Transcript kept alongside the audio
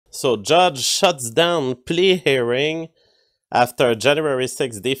So judge shuts down plea hearing after January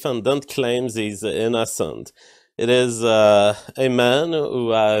 6th defendant claims he's innocent. It is a man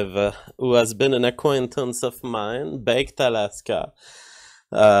who has been an acquaintance of mine, Baked Alaska,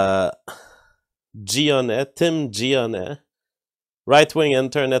 uh, Tim Gione, right-wing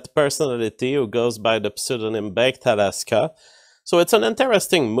internet personality who goes by the pseudonym Baked Alaska. So it's an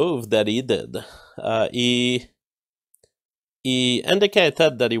interesting move that he did. He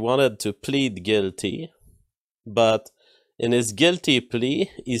indicated that he wanted to plead guilty, but in his guilty plea,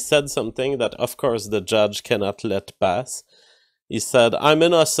 he said something that, of course, the judge cannot let pass. He said, "I'm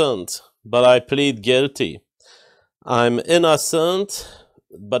innocent, but I plead guilty. I'm innocent,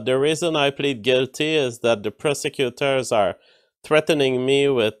 but the reason I plead guilty is that the prosecutors are threatening me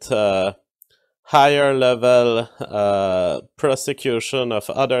with higher level prosecution of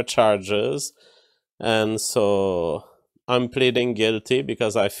other charges, and so I'm pleading guilty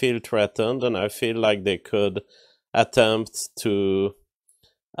because I feel threatened and I feel like they could attempt to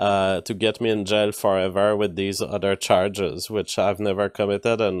get me in jail forever with these other charges, which I've never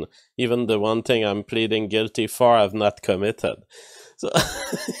committed, and even the one thing I'm pleading guilty for, I've not committed." So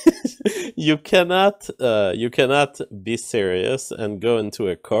you cannot be serious and go into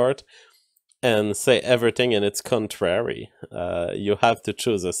a court and say everything in its contrary. You have to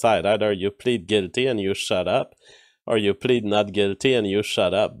choose a side. Either you plead guilty and you shut up, or you plead not guilty and you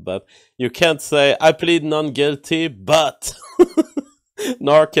shut up. But you can't say, "I plead non-guilty, but..."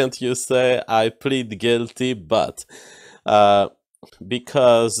 Nor can't you say, "I plead guilty, but..."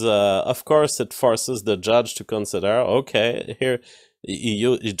 Because, of course, it forces the judge to consider, okay, here,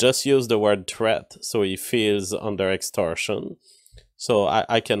 he just used the word threat, so he feels under extortion. So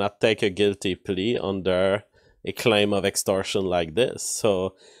I cannot take a guilty plea under a claim of extortion like this.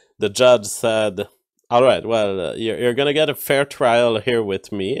 So the judge said, "All right, well, you're going to get a fair trial here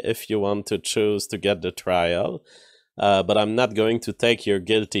with me if you want to choose to get the trial. But I'm not going to take your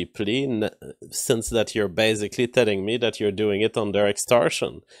guilty plea since that you're basically telling me that you're doing it under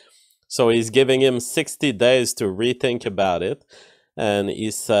extortion." So he's giving him 60 days to rethink about it. And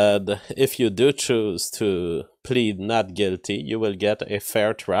he said, if you do choose to plead not guilty, you will get a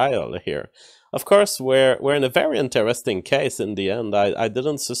fair trial here. Of course, we're in a very interesting case in the end. I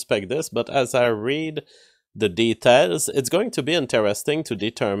didn't suspect this, but as I read the details, it's going to be interesting to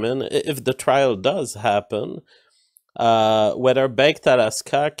determine if the trial does happen, whether Baked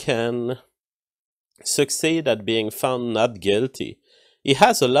Alaska can succeed at being found not guilty. He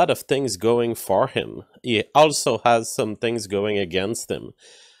has a lot of things going for him. He also has some things going against him.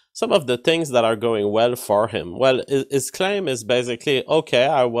 Some of the things that are going well for him, well, his claim is basically, okay,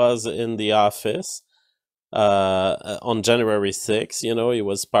 I was in the office on January 6th. You know, he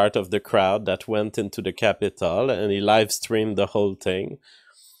was part of the crowd that went into the Capitol, and he live streamed the whole thing.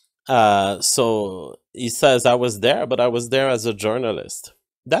 So he says, "I was there, but I was there as a journalist."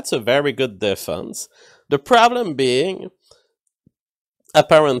 That's a very good defense. The problem being,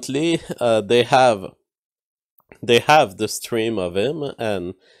 apparently, they have the stream of him,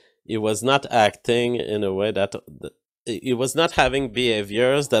 and he was not acting in a way that he was not having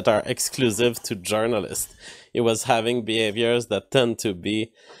behaviors that are exclusive to journalists. He was having behaviors that tend to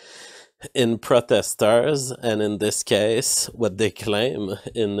be in protesters, and in this case, what they claim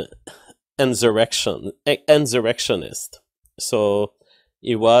in insurrectionist. So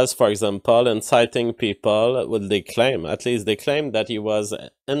he was, for example, inciting people. Well, they claim, at least they claim, that he was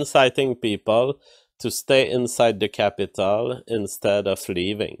inciting people to stay inside the Capitol instead of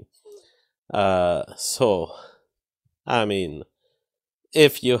leaving. So, I mean,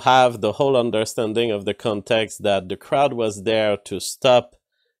 if you have the whole understanding of the context that the crowd was there to stop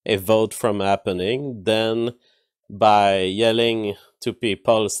a vote from happening, then by yelling to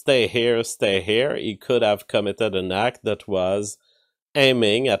people, stay here, he could have committed an act that was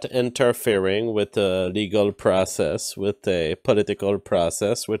aiming at interfering with a legal process, with a political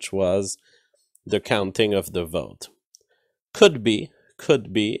process, which was the counting of the vote. Could be,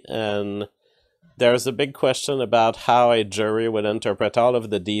 and there's a big question about how a jury will interpret all of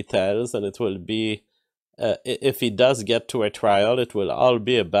the details, and it will be, if he does get to a trial, it will all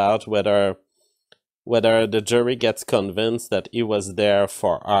be about whether the jury gets convinced that he was there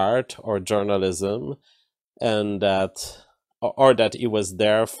for art or journalism, and that he was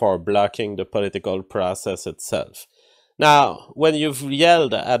there for blocking the political process itself. Now, when you've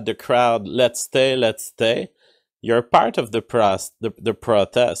yelled at the crowd, let's stay, you're part of the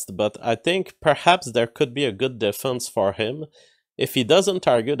protest, but I think perhaps there could be a good defense for him if he doesn't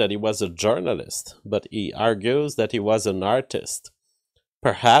argue that he was a journalist, but he argues that he was an artist.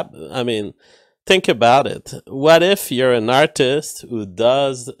 Perhaps, I mean, think about it. What if you're an artist who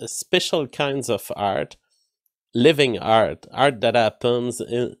does special kinds of art, living art that happens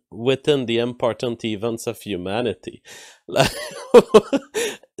within the important events of humanity?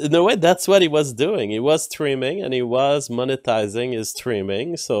 In a way, that's what he was doing. He was streaming and he was monetizing his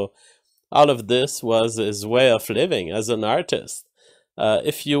streaming. So all of this was his way of living as an artist.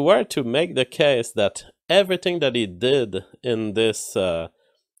 If you were to make the case that everything that he did in this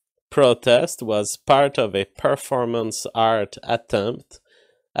protest was part of a performance art attempt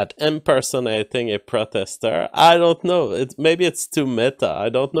at impersonating a protester, I don't know. Maybe it's too meta. I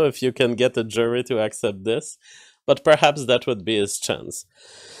don't know if you can get a jury to accept this, but perhaps that would be his chance.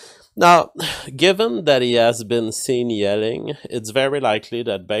 Now, given that he has been seen yelling, it's very likely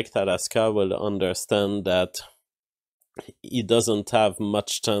that Baked Alaska will understand that he doesn't have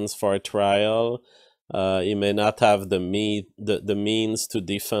much chance for a trial. He may not have the means to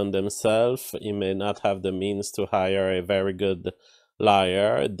defend himself. He may not have the means to hire a very good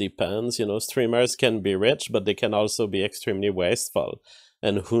liar. It depends. You know, streamers can be rich, but they can also be extremely wasteful.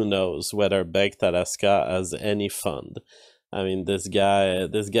 And who knows whether Baked Alaska has any fund. I mean, this guy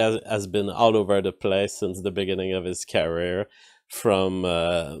has been all over the place since the beginning of his career, from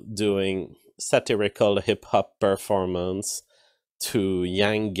doing satirical hip-hop performance to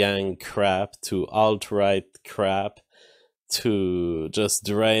Yang Gang crap to alt-right crap to just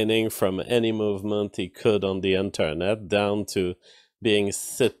draining from any movement he could on the internet, down to being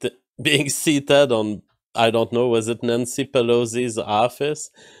seated on, I don't know, was it Nancy Pelosi's office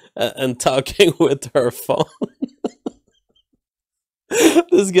and talking with her phone.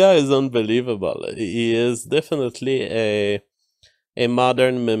 This guy is unbelievable. He is definitely a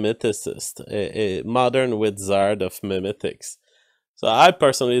modern mimeticist, a modern wizard of mimetics. So I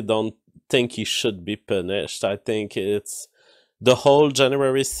personally don't think he should be punished. I think it's the whole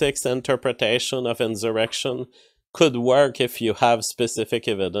January 6th interpretation of insurrection could work if you have specific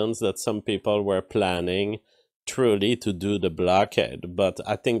evidence that some people were planning truly to do the blockade. But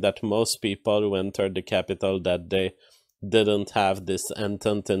I think that most people who entered the Capitol that day didn't have this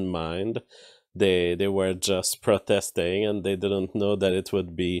intent in mind. They were just protesting, and they didn't know that it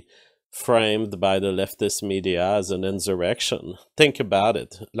would be framed by the leftist media as an insurrection. Think about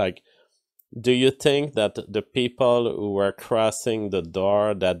it. Like, do you think that the people who were crossing the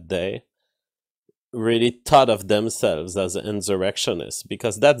door that day really thought of themselves as insurrectionists?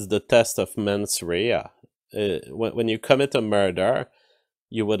 Because that's the test of mens rea. When you commit a murder,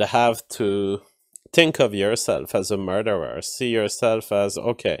 you would have to think of yourself as a murderer. See yourself as,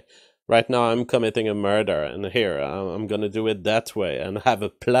 okay, right now I'm committing a murder, and here I'm going to do it that way, and have a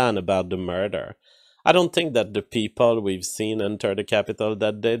plan about the murder. I don't think that the people we've seen enter the Capitol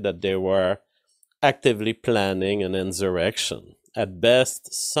that day, that they were actively planning an insurrection. At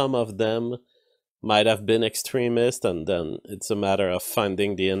best, some of them might have been extremists, and then it's a matter of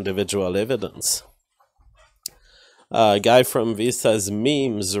finding the individual evidence. A guy from V says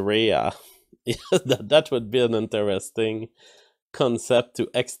memes rea. That would be an interesting concept, to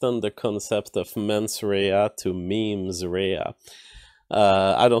extend the concept of mens rea to memes rea.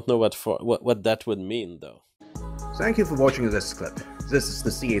 I don't know what that would mean, though. Thank you for watching this clip. This is the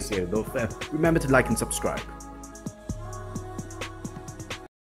CACA. Remember to like and subscribe.